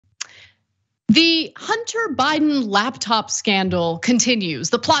The Hunter Biden laptop scandal continues.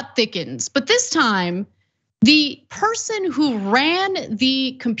 The plot thickens, but this time, the person who ran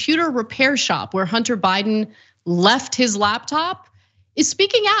the computer repair shop where Hunter Biden left his laptop is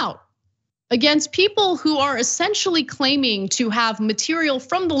speaking out against people who are essentially claiming to have material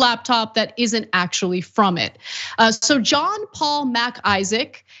from the laptop that isn't actually from it. So John Paul Mac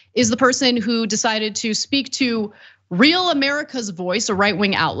Issac is the person who decided to speak to Real America's Voice, a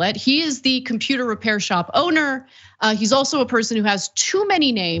right-wing outlet. He is the computer repair shop owner. He's also a person who has too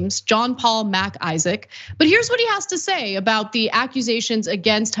many names, John Paul Mac Issac. But here's what he has to say about the accusations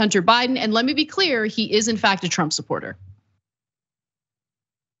against Hunter Biden. And let me be clear, he is in fact a Trump supporter.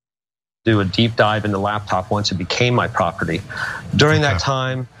 Do a deep dive in the laptop once it became my property. During that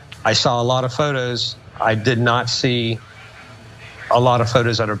time, I saw a lot of photos. I did not see a lot of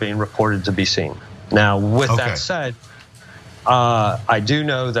photos that are being reported to be seen. Now, with that said, I do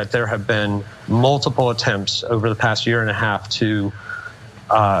know that there have been multiple attempts over the past year and a half to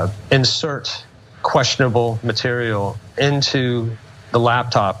insert questionable material into the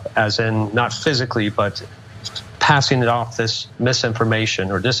laptop, as in not physically, but passing it off this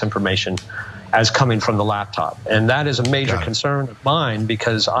misinformation or disinformation as coming from the laptop. And that is a major concern of mine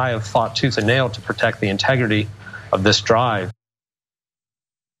because I have fought tooth and nail to protect the integrity of this drive.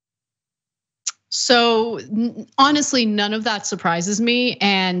 So honestly, none of that surprises me,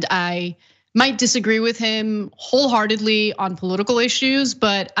 and I might disagree with him wholeheartedly on political issues,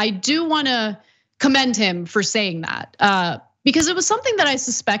 but I do want to commend him for saying that because it was something that I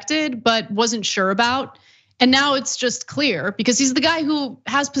suspected but wasn't sure about. And now it's just clear because he's the guy who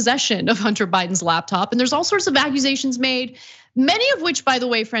has possession of Hunter Biden's laptop, and there's all sorts of accusations made, many of which, by the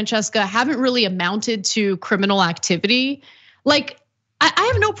way, Francesca, haven't really amounted to criminal activity. Like,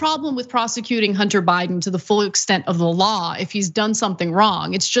 I have no problem with prosecuting Hunter Biden to the full extent of the law if he's done something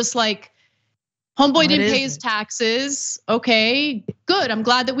wrong. It's just like, homeboy didn't pay his taxes. Okay, good. I'm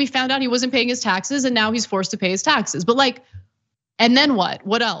glad that we found out he wasn't paying his taxes and now he's forced to pay his taxes. But like, and then what?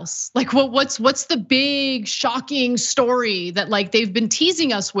 What else? Like, what's the big shocking story that like they've been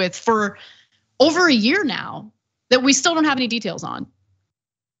teasing us with for over a year now that we still don't have any details on?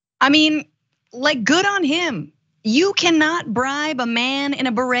 I mean, like, good on him. You cannot bribe a man in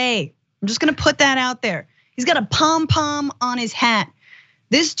a beret. I'm just gonna put that out there. He's got a pom-pom on his hat.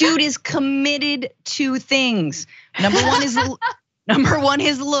 This dude is committed to things. Number one,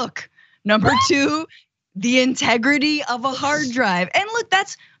 his look. Number two, the integrity of a hard drive. And look,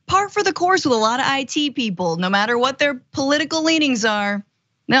 that's par for the course with a lot of IT people, no matter what their political leanings are.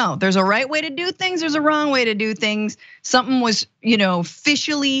 No, there's a right way to do things, there's a wrong way to do things. Something was,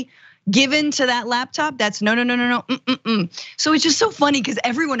 officially given to that laptop, that's no. So it's just so funny because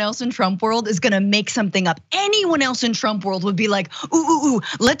everyone else in Trump world is gonna make something up. Anyone else in Trump world would be like, ooh,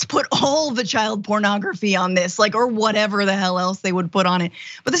 let's put all the child pornography on this, like, or whatever the hell else they would put on it.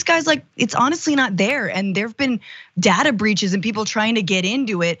 But this guy's like, it's honestly not there. And there've been data breaches and people trying to get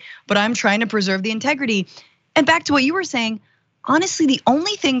into it, but I'm trying to preserve the integrity. And back to what you were saying, honestly, the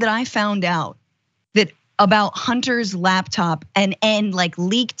only thing that I found out that about Hunter's laptop and like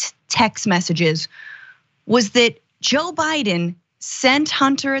leaked text messages was that Joe Biden sent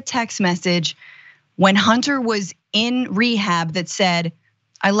Hunter a text message when Hunter was in rehab that said,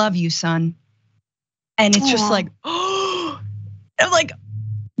 "I love you, son." And it's just like, oh, I'm like,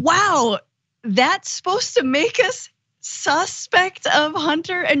 wow, that's supposed to make us suspect of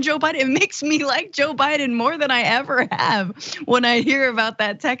Hunter and Joe Biden. It makes me like Joe Biden more than I ever have when I hear about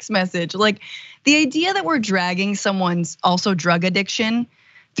that text message. Like, the idea that we're dragging someone's also drug addiction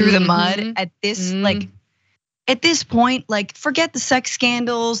through the mud at this, like, at this point, like, forget the sex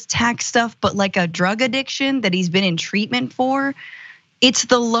scandals, tax stuff, but like a drug addiction that he's been in treatment for, it's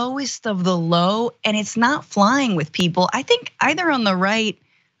the lowest of the low, and it's not flying with people. I think either on the right,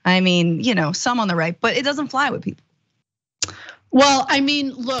 I mean, some on the right, but it doesn't fly with people. Well, I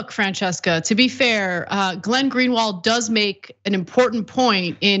mean, look, Francesca, to be fair, Glenn Greenwald does make an important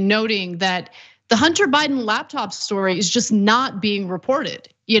point in noting that the Hunter Biden laptop story is just not being reported,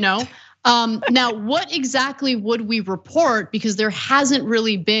 Now, what exactly would we report? Because there hasn't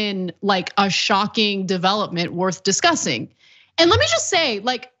really been like a shocking development worth discussing. And let me just say,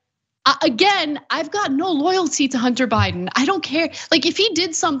 like, again, I've got no loyalty to Hunter Biden. I don't care. Like, if he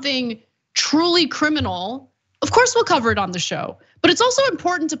did something truly criminal, of course we'll cover it on the show. But it's also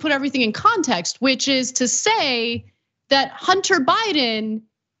important to put everything in context, which is to say that Hunter Biden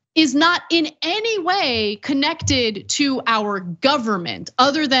is not in any way connected to our government,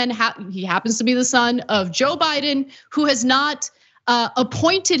 other than he happens to be the son of Joe Biden, who has not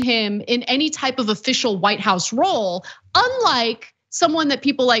appointed him in any type of official White House role, unlike someone that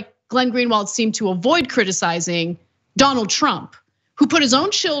people like Glenn Greenwald seemed to avoid criticizing Donald Trump, who put his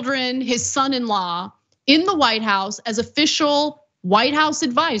own children, his son-in-law, in the White House as official White House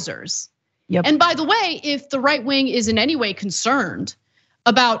advisors. Yep. And by the way, if the right wing is in any way concerned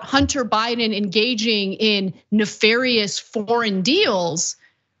about Hunter Biden engaging in nefarious foreign deals,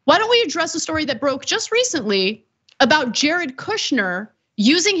 why don't we address a story that broke just recently about Jared Kushner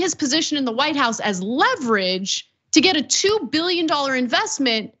using his position in the White House as leverage to get a $2 billion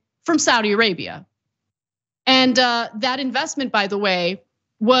investment from Saudi Arabia. And that investment, by the way,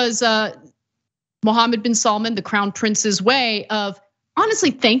 was Mohammed bin Salman, the Crown Prince's way of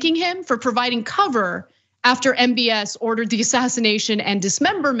honestly thanking him for providing cover after MBS ordered the assassination and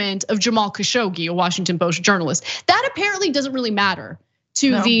dismemberment of Jamal Khashoggi, a Washington Post journalist. That apparently doesn't really matter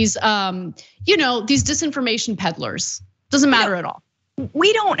to these, these disinformation peddlers. Doesn't matter at all.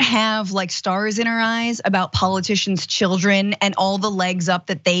 We don't have like stars in our eyes about politicians' children and all the legs up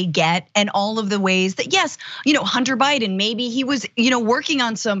that they get and all of the ways that, yes, Hunter Biden, maybe he was, working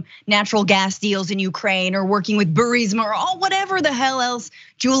on some natural gas deals in Ukraine or working with Burisma or whatever the hell else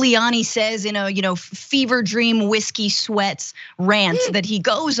Giuliani says in a, fever dream whiskey sweats rant that he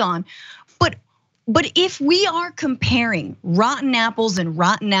goes on. But if we are comparing rotten apples and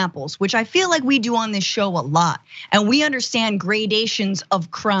rotten apples, which I feel like we do on this show a lot, and we understand gradations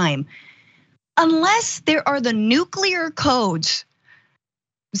of crime, unless there are the nuclear codes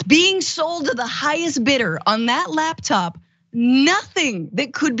being sold to the highest bidder on that laptop, nothing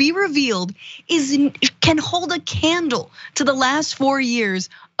that could be revealed can hold a candle to the last 4 years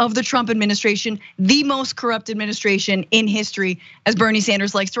of the Trump administration, the most corrupt administration in history, as Bernie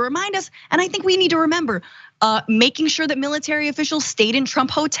Sanders likes to remind us. And I think we need to remember making sure that military officials stayed in Trump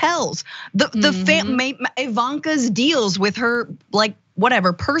hotels, Ivanka's deals with her, like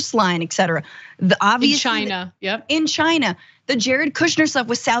whatever, purse line, et cetera. In China, yep. In China. The Jared Kushner stuff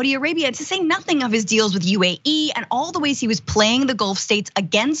with Saudi Arabia, to say nothing of his deals with UAE and all the ways he was playing the Gulf states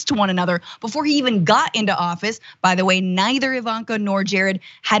against one another before he even got into office. By the way, neither Ivanka nor Jared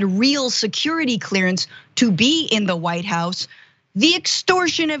had real security clearance to be in the White House. The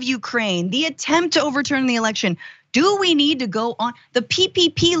extortion of Ukraine, the attempt to overturn the election. Do we need to go on the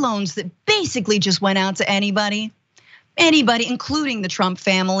PPP loans that basically just went out to anybody, including the Trump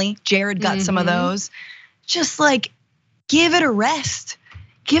family? Jared got some of those. Just like, give it a rest.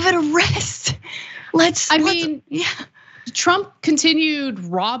 Give it a rest. Trump continued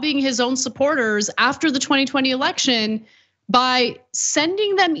robbing his own supporters after the 2020 election by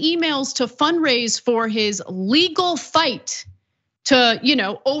sending them emails to fundraise for his legal fight to,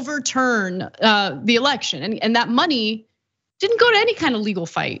 overturn the election. And that money didn't go to any kind of legal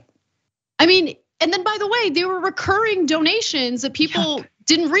fight. And then by the way, there were recurring donations that people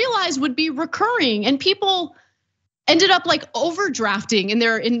didn't realize would be recurring, and people ended up like overdrafting in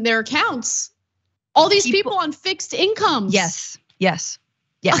their accounts. All these people on fixed incomes. Yes.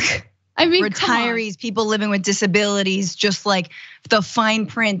 Retirees, people living with disabilities, just like the fine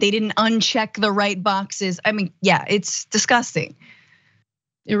print. They didn't uncheck the right boxes. It's disgusting.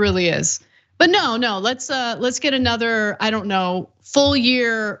 It really is. But no, let's get another, full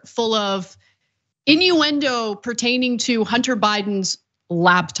year full of innuendo pertaining to Hunter Biden's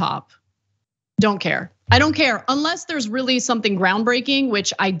laptop. Don't care. I don't care unless there's really something groundbreaking,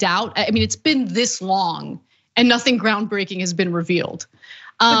 which I doubt. It's been this long and nothing groundbreaking has been revealed.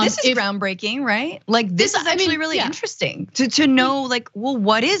 But this is groundbreaking, right? Like this is actually really interesting to know, like, well,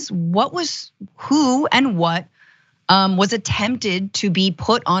 who and what was attempted to be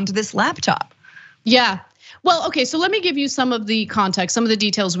put onto this laptop. Yeah. Well, okay, so let me give you some of the context, some of the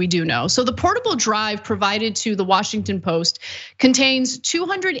details we do know. So the portable drive provided to the Washington Post contains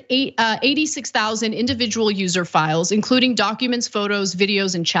 286,000 individual user files, including documents, photos,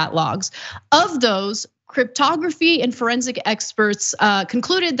 videos, and chat logs. Of those, cryptography and forensic experts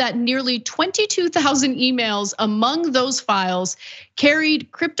concluded that nearly 22,000 emails among those files carried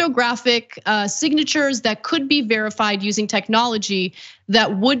cryptographic signatures that could be verified using technology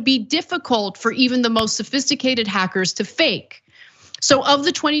that would be difficult for even the most sophisticated hackers to fake. So of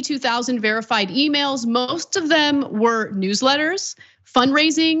the 22,000 verified emails, most of them were newsletters,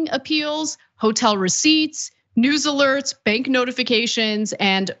 fundraising appeals, hotel receipts, news alerts, bank notifications,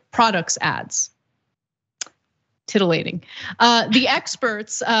 and products ads. Titillating. The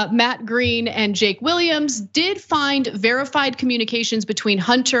experts, Matt Green and Jake Williams, did find verified communications between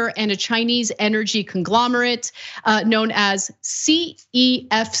Hunter and a Chinese energy conglomerate known as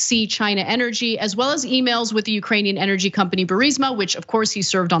CEFC China Energy, as well as emails with the Ukrainian energy company Burisma, which of course he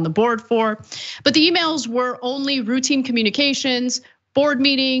served on the board for. But the emails were only routine communications, board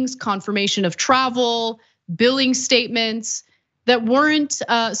meetings, confirmation of travel, billing statements that weren't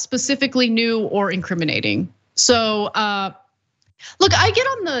specifically new or incriminating. So look, I get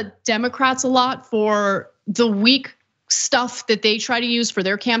on the Democrats a lot for the weak stuff that they try to use for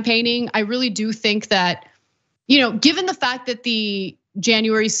their campaigning. I really do think that, given the fact that the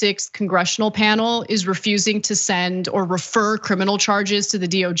January 6th congressional panel is refusing to send or refer criminal charges to the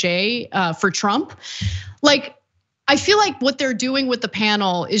DOJ for Trump, like, I feel like what they're doing with the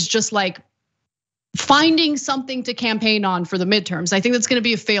panel is just like finding something to campaign on for the midterms. I think that's gonna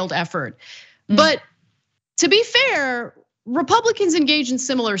be a failed effort. But to be fair, Republicans engage in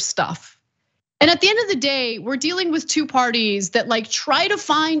similar stuff. And at the end of the day, we're dealing with two parties that like try to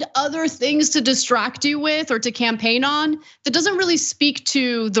find other things to distract you with or to campaign on that doesn't really speak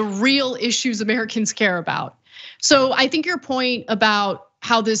to the real issues Americans care about. So I think your point about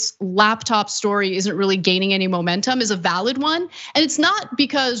how this laptop story isn't really gaining any momentum is a valid one. And it's not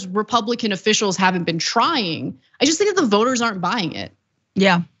because Republican officials haven't been trying. I just think that the voters aren't buying it.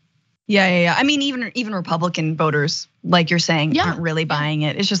 Yeah. I mean, even Republican voters, like you're saying, aren't really buying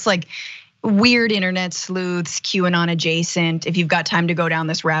it. It's just like weird internet sleuths, QAnon adjacent, if you've got time to go down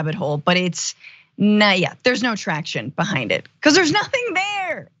this rabbit hole, but it's not yet. There's no traction behind it because there's nothing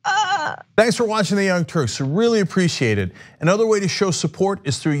there. Thanks for watching the Young Turks, really appreciate it. Another way to show support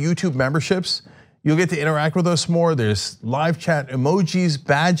is through YouTube memberships. You'll get to interact with us more. There's live chat emojis,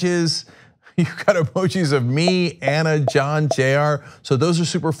 badges. You've got emojis of me, Anna, John, JR. So those are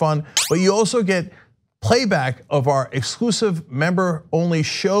super fun. But you also get playback of our exclusive member-only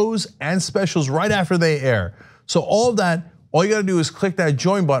shows and specials right after they air. So all of that, all you gotta do is click that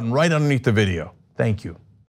join button right underneath the video. Thank you.